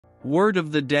Word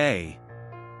of the day.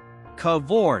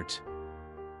 CAVORT.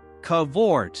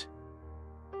 CAVORT.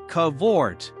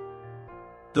 CAVORT.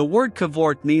 The word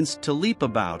cavort means to leap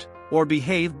about, or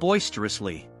behave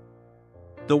boisterously.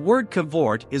 The word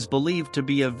cavort is believed to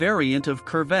be a variant of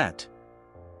curvet.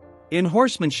 In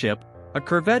horsemanship, a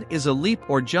curvet is a leap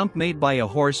or jump made by a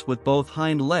horse with both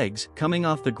hind legs coming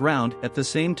off the ground at the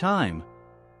same time.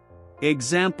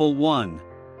 Example 1.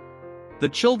 The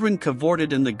children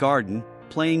cavorted in the garden,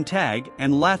 playing tag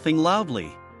and laughing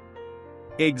loudly.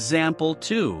 Example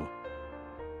 2.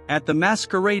 At the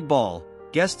masquerade ball,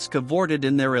 guests cavorted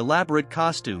in their elaborate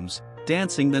costumes,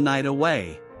 dancing the night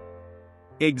away.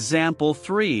 Example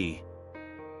 3.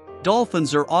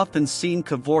 Dolphins are often seen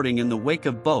cavorting in the wake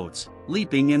of boats,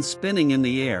 leaping and spinning in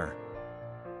the air.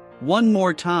 One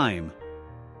more time.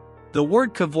 The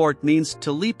word cavort means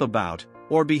to leap about,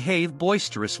 or behave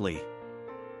boisterously.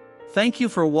 Thank you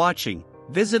for watching.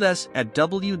 Visit us at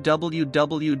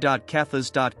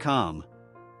www.QEFAS.com.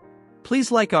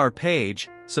 Please like our page,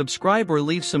 subscribe or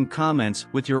leave some comments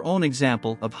with your own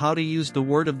example of how to use the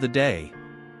word of the day.